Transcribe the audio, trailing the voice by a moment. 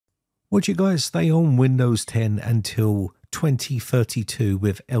Would you guys stay on Windows 10 until 2032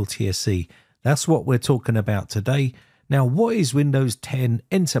 with LTSC? That's what we're talking about today. Now, what is Windows 10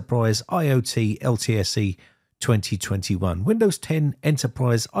 Enterprise IoT LTSC 2021? Windows 10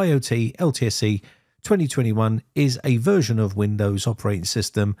 Enterprise IoT LTSC 2021 is a version of Windows operating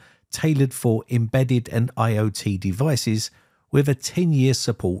system tailored for embedded and IoT devices with a 10-year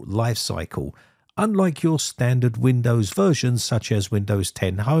support lifecycle. Unlike your standard Windows versions such as Windows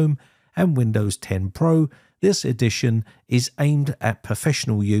 10 Home and Windows 10 Pro, this edition is aimed at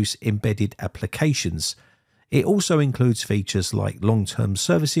professional use embedded applications. It also includes features like long-term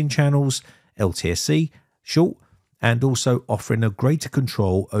servicing channels, LTSC, short, and also offering a greater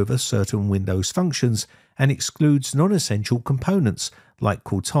control over certain Windows functions and excludes non-essential components like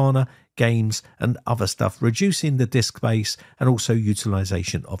Cortana, games, and other stuff, reducing the disk space and also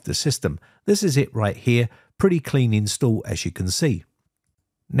utilization of the system. This is it right here. Pretty clean install, as you can see.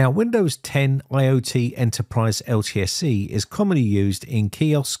 Now, Windows 10 IoT Enterprise LTSC is commonly used in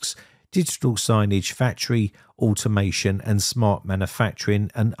kiosks, digital signage, factory automation, and smart manufacturing,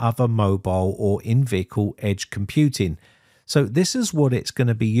 and other mobile or in-vehicle edge computing. So this is what it's going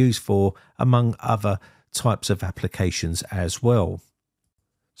to be used for, among other types of applications as well.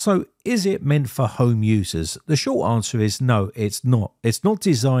 So is it meant for home users? The short answer is no, it's not. It's not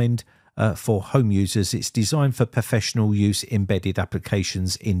designed for home users. It's designed for professional use embedded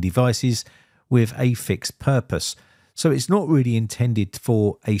applications in devices with a fixed purpose. So it's not really intended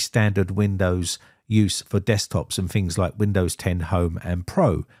for a standard Windows use for desktops and things like Windows 10 Home and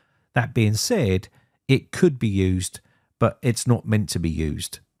Pro. That being said, it could be used, but it's not meant to be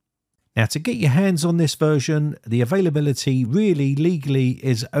used. Now, to get your hands on this version, the availability really legally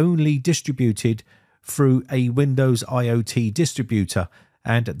is only distributed through a Windows IoT distributor,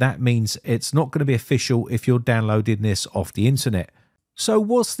 and that means it's not going to be official if you're downloading this off the internet. So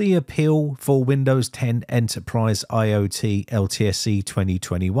what's the appeal for Windows 10 Enterprise IoT LTSC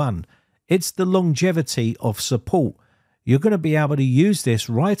 2021? It's the longevity of support. You're going to be able to use this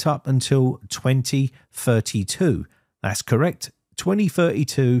right up until 2032. That's correct.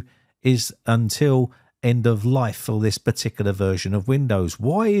 2032 is until end of life for this particular version of Windows.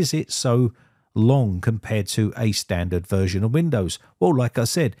 Why is it so long compared to a standard version of Windows? Well, like I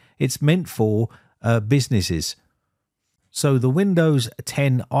said, it's meant for businesses. So the Windows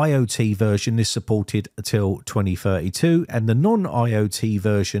 10 IoT version is supported until 2032, and the non-IoT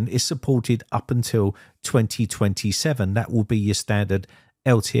version is supported up until 2027. That will be your standard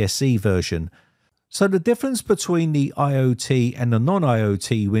LTSC version. So the difference between the IoT and the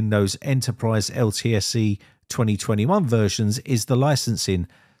non-IoT Windows Enterprise LTSC 2021 versions is the licensing.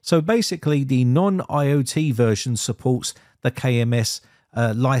 So basically the non-IoT version supports the KMS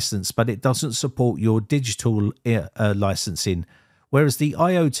license, but it doesn't support your digital licensing, whereas the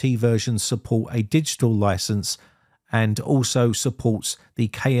IoT versions support a digital license and also supports the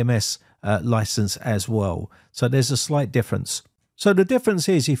KMS license as well. So there's a slight difference. So the difference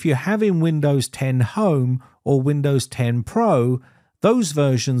is if you're having Windows 10 Home or Windows 10 Pro, those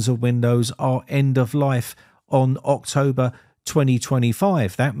versions of Windows are end of life on October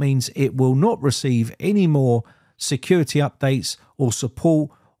 2025. That means it will not receive any more security updates or support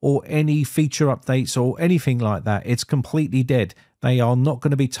or any feature updates or anything like that. It's completely dead. They are not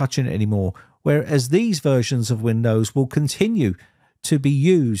going to be touching it anymore. Whereas these versions of Windows will continue to be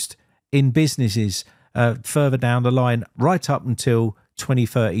used in businesses further down the line, right up until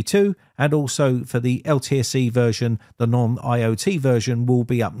 2032, and also for the LTSC version, the non-IoT version will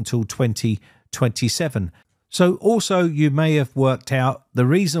be up until 2027. So also you may have worked out the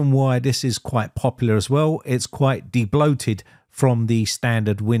reason why this is quite popular as well. It's quite debloated from the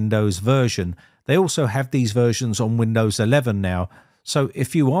standard Windows version. They also have these versions on Windows 11 now. So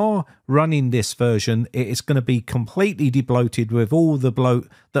if you are running this version, it is going to be completely debloated with all the bloat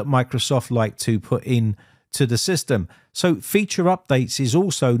that Microsoft like to put in to the system. So feature updates is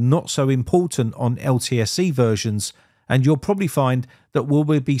also not so important on LTSC versions, and you'll probably find that we'll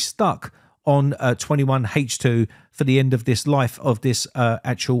be stuck on 21H2 for the end of this life of this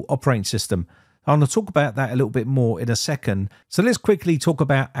actual operating system. I'm going to talk about that a little bit more in a second. So let's quickly talk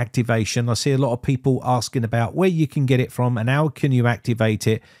about activation. I see a lot of people asking about where you can get it from and how can you activate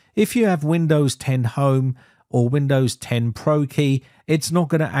it. If you have Windows 10 Home or Windows 10 Pro key, it's not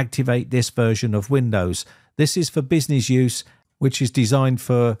going to activate this version of Windows. This is for business use, which is designed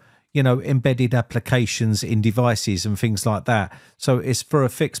for, you know, embedded applications in devices and things like that. So it's for a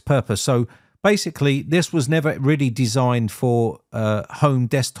fixed purpose. So basically, this was never really designed for home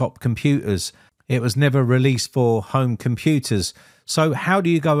desktop computers. It was never released for home computers. So how do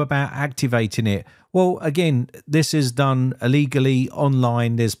you go about activating it? Well, again, this is done illegally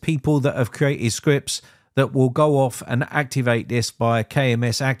online. There's people that have created scripts that will go off and activate this by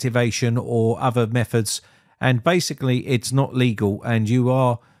KMS activation or other methods. And basically, it's not legal and you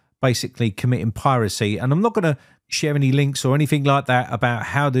are basically committing piracy. And I'm not going to share any links or anything like that about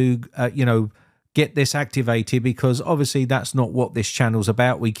how to, get this activated, because obviously that's not what this channel's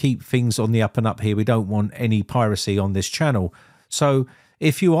about. We keep things on the up and up here. We don't want any piracy on this channel. So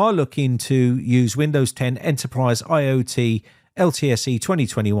if you are looking to use Windows 10 Enterprise IoT LTSC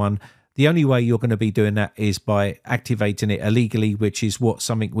 2021, the only way you're going to be doing that is by activating it illegally, which is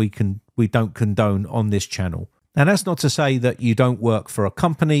something we don't condone on this channel. Now, that's not to say that you don't work for a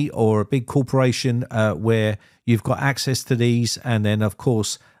company or a big corporation where you've got access to these, and then of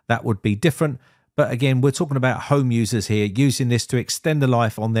course that would be different. But again, we're talking about home users here, using this to extend the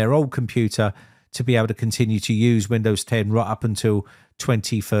life on their old computer to be able to continue to use Windows 10 right up until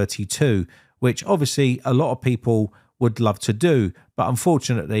 2032, which obviously a lot of people would love to do. But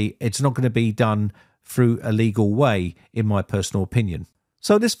unfortunately, it's not going to be done through a legal way, in my personal opinion.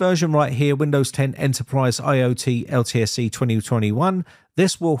 So this version right here, Windows 10 Enterprise IoT LTSC 2021,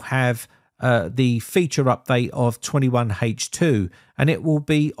 this will have the feature update of 21H2, and it will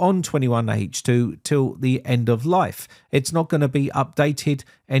be on 21H2 till the end of life. It's not going to be updated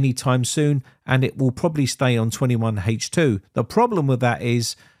anytime soon, and it will probably stay on 21H2. The problem with that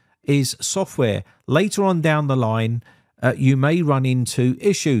is software. Later on down the line, you may run into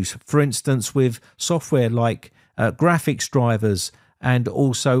issues, for instance, with software like graphics drivers and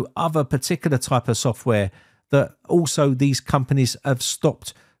also other particular type of software that also these companies have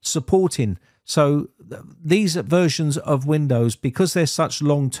stopped supporting. So these versions of Windows, because they're such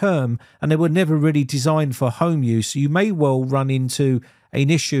long term and they were never really designed for home use, you may well run into an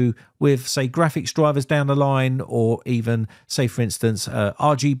issue with, say, graphics drivers down the line, or even, say, for instance,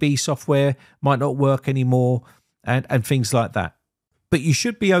 RGB software might not work anymore, and things like that. But you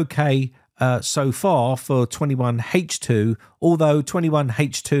should be okay so far for 21H2, although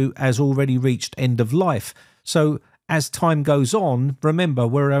 21H2 has already reached end of life. So as time goes on, remember,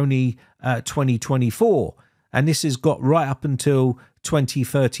 we're only 2024, and this has got right up until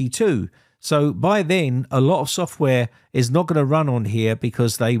 2032. So by then, a lot of software is not going to run on here,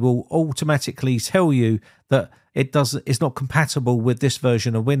 because they will automatically tell you that it's not compatible with this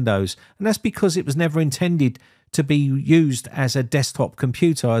version of Windows. And that's because it was never intended to be used as a desktop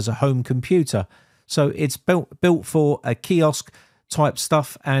computer, as a home computer. So it's built for a kiosk type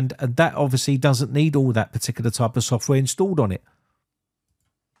stuff, and that obviously doesn't need all that particular type of software installed on it.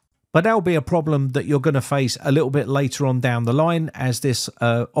 But that'll be a problem that you're going to face a little bit later on down the line as this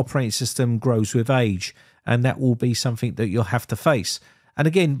operating system grows with age, and that will be something that you'll have to face. And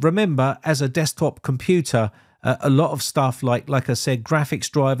again, remember, as a desktop computer, a lot of stuff like I said, graphics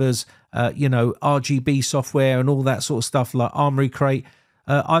drivers, RGB software and all that sort of stuff like Armory Crate,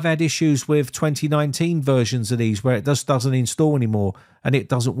 I've had issues with 2019 versions of these where it just doesn't install anymore and it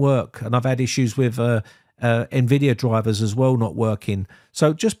doesn't work. And I've had issues with NVIDIA drivers as well not working.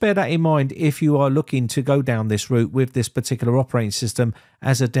 So just bear that in mind if you are looking to go down this route with this particular operating system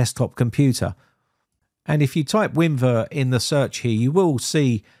as a desktop computer. And if you type WinVer in the search here, you will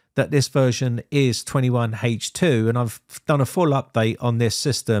see that this version is 21H2, and I've done a full update on this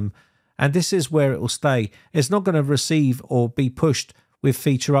system, and this is where it will stay. It's not going to receive or be pushed with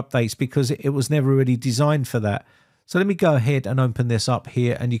feature updates because it was never really designed for that. So let me go ahead and open this up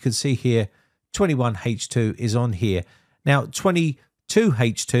here, and you can see here 21H2 is on here. Now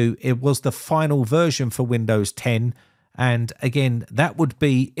 22H2, it was the final version for Windows 10, and again, that would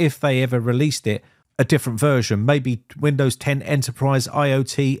be, if they ever released it, a different version, maybe Windows 10 Enterprise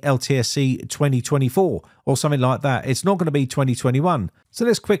IoT LTSC 2024 or something like that. It's not going to be 2021. So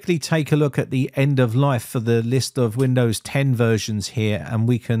let's quickly take a look at the end of life for the list of Windows 10 versions here, and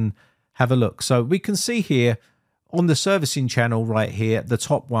we can have a look. So we can see here on the servicing channel right here, the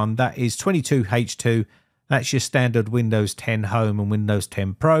top one, that is 22H2. That's your standard Windows 10 Home and Windows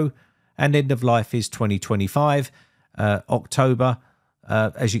 10 Pro. And end of life is 2025, October.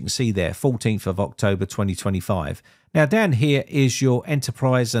 As you can see there, 14th of October 2025. Now down here is your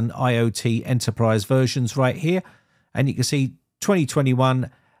Enterprise and IoT Enterprise versions right here, and you can see 2021,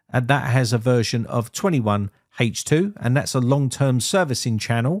 and that has a version of 21H2, and that's a long-term servicing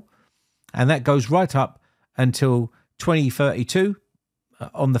channel, and that goes right up until 2032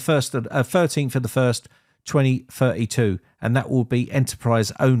 on the 13th of the 1st 2032, and that will be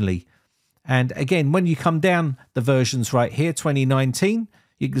Enterprise only. And again, when you come down the versions right here, 2019,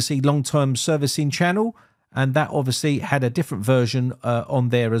 you can see long-term servicing channel, and that obviously had a different version on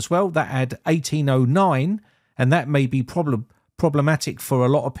there as well. That had 1809, and that may be problematic for a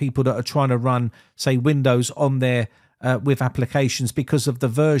lot of people that are trying to run, say, Windows on there with applications because of the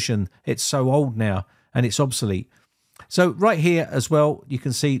version. It's so old now and it's obsolete. So right here as well, you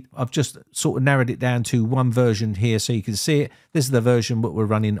can see I've just sort of narrowed it down to one version here so you can see it. This is the version that we're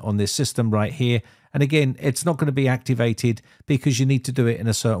running on this system right here. And again, it's not going to be activated because you need to do it in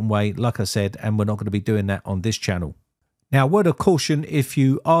a certain way, like I said, and we're not going to be doing that on this channel. Now, word of caution, if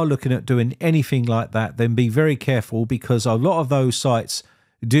you are looking at doing anything like that, then be very careful because a lot of those sites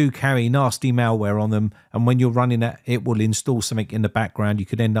do carry nasty malware on them. And when you're running that, it will install something in the background. You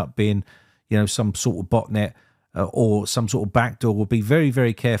could end up being, you know, some sort of botnet or some sort of backdoor. Will be very,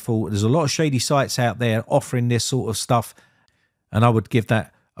 very careful. There's a lot of shady sites out there offering this sort of stuff. And I would give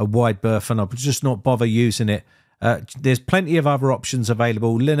that a wide berth and I would just not bother using it. There's plenty of other options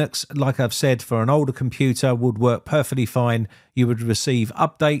available. Linux, like I've said, for an older computer would work perfectly fine. You would receive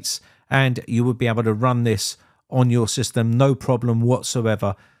updates and you would be able to run this on your system, no problem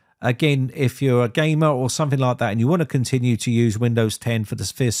whatsoever. Again, if you're a gamer or something like that and you want to continue to use Windows 10 for the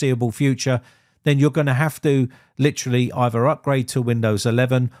foreseeable future, then you're going to have to literally either upgrade to Windows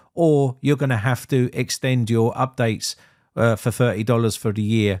 11 or you're going to have to extend your updates for $30 for the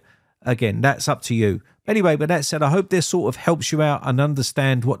year. Again, that's up to you. Anyway, with that said, I hope this sort of helps you out and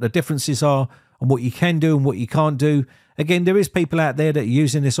understand what the differences are and what you can do and what you can't do. Again, there is people out there that are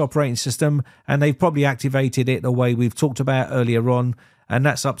using this operating system and they've probably activated it the way we've talked about earlier on, and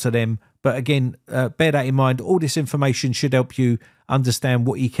that's up to them. But again, bear that in mind. All this information should help you understand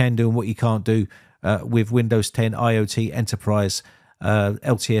what you can do and what you can't do with Windows 10 IoT Enterprise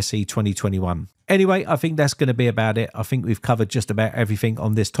LTSC 2021. Anyway, I think that's going to be about it. I think we've covered just about everything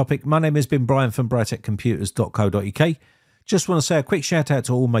on this topic. My name has been Brian from briteccomputers.co.uk. Just want to say a quick shout out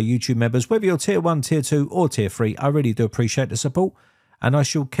to all my YouTube members, whether you're tier 1, tier 2 or tier 3. I really do appreciate the support and I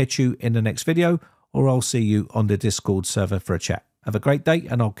shall catch you in the next video or I'll see you on the Discord server for a chat. Have a great day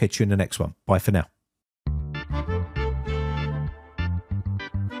and I'll catch you in the next one. Bye for now.